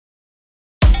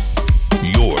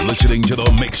listening to the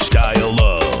mix style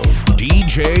of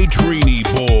DJ Trini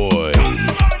Boy.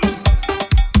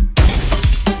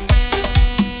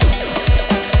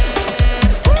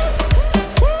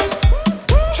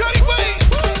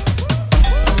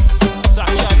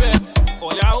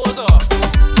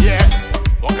 Yeah,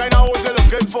 what kind of hose you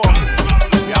looking for?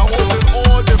 Yeah, hose in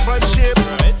all different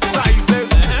shapes, sizes,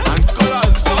 and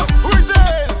colors. Who it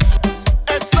is?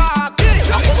 It's a king.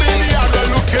 Oh baby, I'm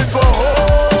looking for hose.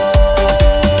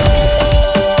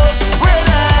 Where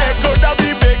they could that be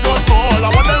big or small? I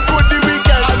want them for the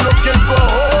weekend. I'm looking for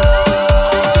hose.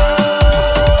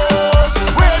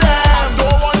 Where them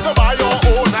don't want to buy your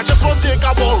own. I just want to take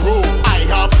a borrow. I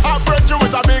have a bridge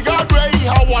with a big gray.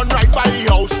 I one right by the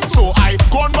house. So I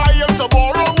go and buy him to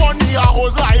borrow one. He a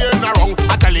hose lying around.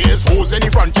 I tell you it's hose in the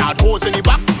front yard, hose in the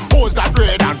back, hose that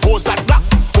red and hose that black,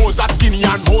 hose that skinny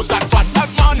and hose that fat. That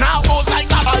man now hose like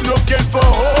that. I'm looking for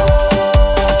hose.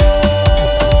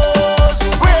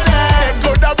 Where they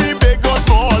could that be big or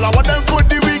small? I want them for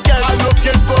the weekend. I'm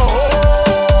looking for hose.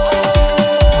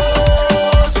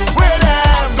 Where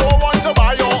them don't want to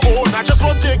buy your own. I just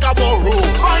want to take a borrow.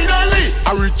 Finally,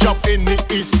 I reach up in the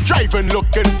east, driving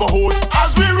looking for hose.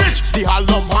 As we reach the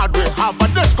Harlem Hardware, have a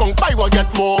discount, buy one get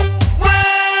more.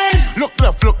 Ways, look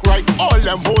left, look right, all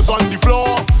them hoes on the floor.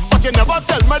 But you never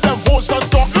tell me them hoes don't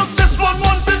talk. Look, this one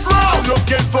wants it raw. I'm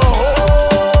looking for hoes.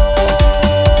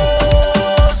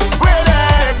 Where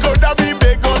they could that be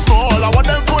big or small? I want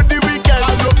them for the weekend.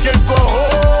 I'm looking for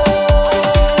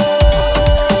hoes.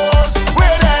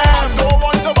 Where them don't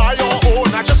want to buy your own.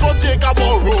 I just want to take a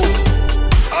borrow.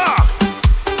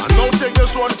 I don't take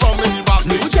this one from me back.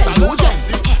 New Gen. What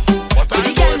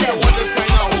I know is I want this kind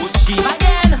of hoes. She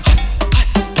again.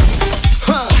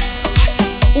 Huh.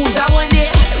 Who's that one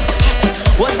name?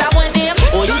 What's that one name?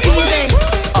 Oh, you teasing?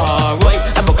 Alright,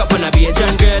 I woke up on a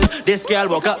Bajan girl. This girl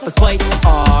woke up for spite.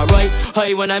 Alright,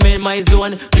 hey, when I'm in my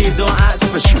zone, please don't ask me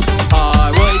for shit.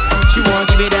 Alright, she won't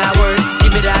give me that word,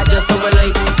 give me that just so I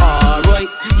like. Alright,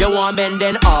 you want bend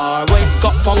then? Alright,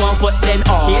 cup on one foot then?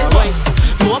 Alright,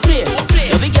 don't play.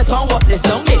 Let me get on what this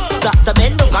song day. Start to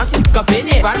bend up and flip up in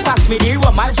it. Run past me there,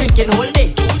 what my drinking whole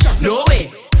day. No way.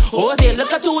 Jose,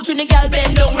 look at two Trini girl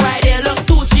bend down right there. Look,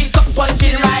 2, 3 cup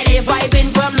punching right there. Vibing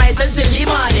from night until the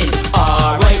morning.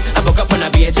 Alright, I woke up on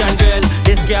a Bajan girl.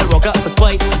 This girl woke up for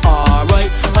spite. Alright,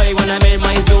 hey, when I'm in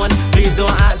my zone, please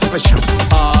don't ask me for shit.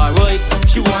 Alright,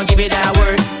 she won't give me that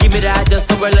word, give me that just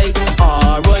so I like.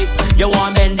 Alright, you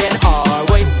want bend then?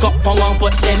 Alright, cup on one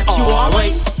foot then? She want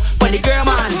wine. When the girl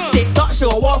man, take touch,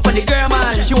 show off on the girl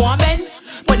man. She want bend,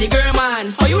 when the girl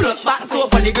man. Oh, you look back so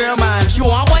up on the girl man. She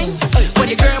want wine,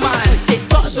 when the girl man. Take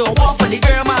touch, show off on the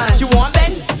girl man. She want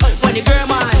bend, when the girl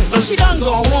man. No, she done go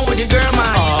home with the girl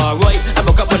man. Alright, I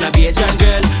woke up on a Bajan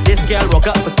girl. This girl woke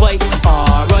up for spite.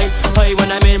 Alright, hey, when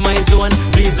I'm in my zone,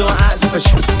 please don't ask me for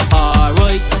shit.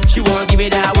 Alright, she won't give me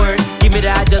that word, give me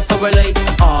that just so I like.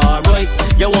 Alright,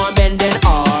 you want bend then?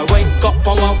 Alright, cup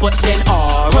on one foot then?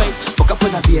 Alright, woke up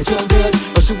on a Bajan girl,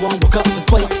 but she won't woke up for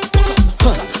spite.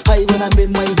 Hey, when I'm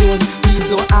in my zone, please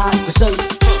don't ask for shit.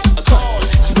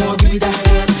 She won't give me that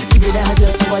word, give me that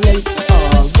just so I like.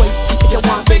 Alright, if you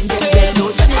want bend then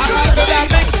no. I have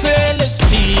that big sail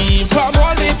steam from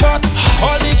all the pot.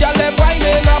 All the girl them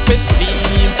winding up is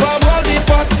steam from all the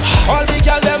pot. All the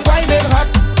girl them winding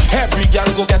hot. Every girl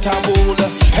go get a bowl.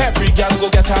 Every girl go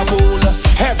get a bowl.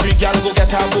 Every girl go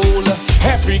get a bowl.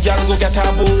 Every girl go get a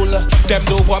bowl. Them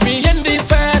don't want me in the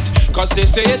fat, cause they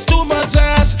say it's too much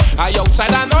ass. I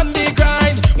outside and on the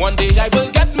grind. One day I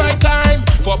will get my time.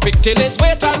 For pigtail is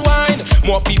wait and wine.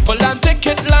 More people than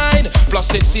ticket line.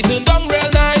 Plus it's seasoned down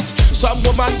real nice. Some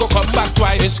woman go come back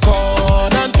twice. It's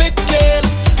corn and pigtail.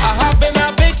 I having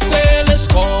a big sale. It's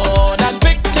corn and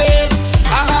pigtail.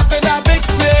 I having a big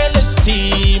sale. It's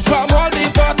steam from all the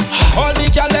pot. All the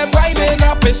girl them winding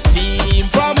up is steam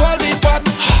from all the pot.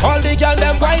 All the girl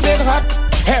them winding hot.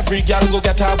 Every girl go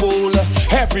get a bowl.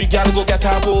 Every girl go get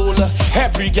a bowl.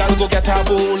 Every girl go get a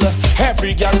bowl.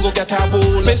 Every girl go get a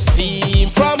bowl. It's steam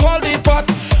from all the pot.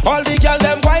 All the girl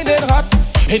them winding hot.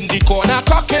 In the corner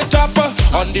cock it up.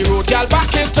 On the road girl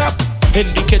back it up. In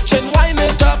the kitchen wind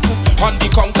it up. On the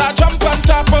counter jump on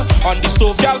top. On the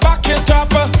stove girl back it up.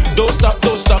 Don't stop,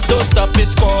 don't stop, don't stop.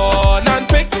 It's corn and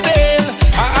pigtail.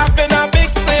 I having a big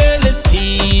sale. It's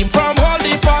steam from all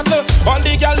the pot. All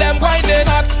the girl them winding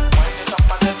hot.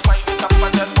 Wind it up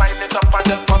and just wind it up and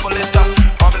just bubble it up,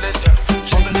 bubble it up,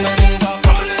 bubble it over,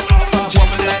 bubble it over, bubble it over,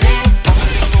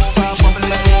 bubble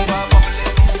it over,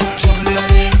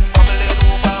 bubble it over, bubble it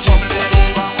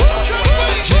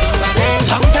over.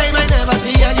 Long time I never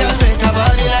see a girl make a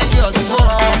body like yours before.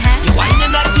 You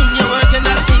whining that thing, you working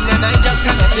that thing, and I just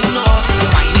cannot ignore. You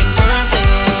whining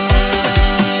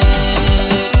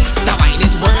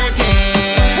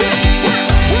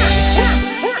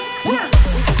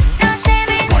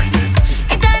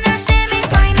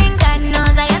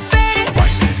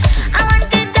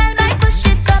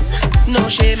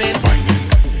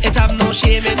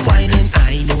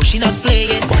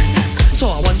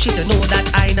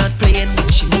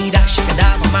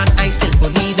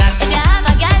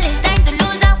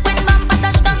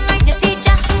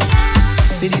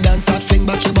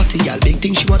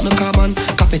want no common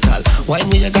capital. Wine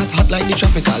me you got hot like the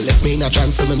tropical. Left me in a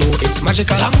trance so me know it's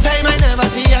magical. Long time I never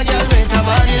see a girl with a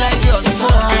body like yours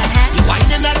before. You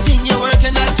whining that thing, you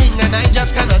working that thing, and I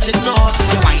just cannot ignore.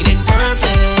 You whining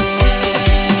perfect.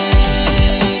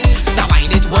 The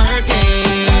wine it working.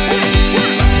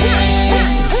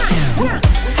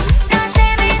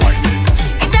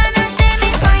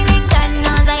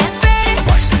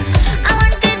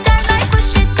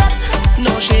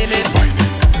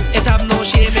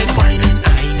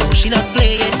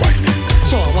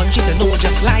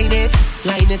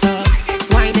 Line it up,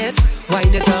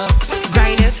 wind it up,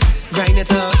 grind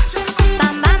it up.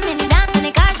 Bam bam, in the dance and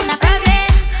the cars and the problem.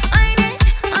 Wind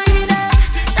it up,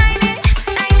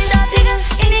 line it up, little,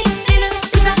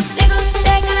 just a little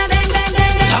shake and a bang bang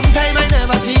bang. Long time I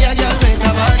never see a girl with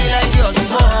a body like yours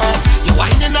before. You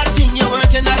whining that thing, you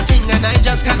working that thing, and I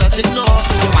just cannot ignore.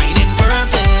 You whining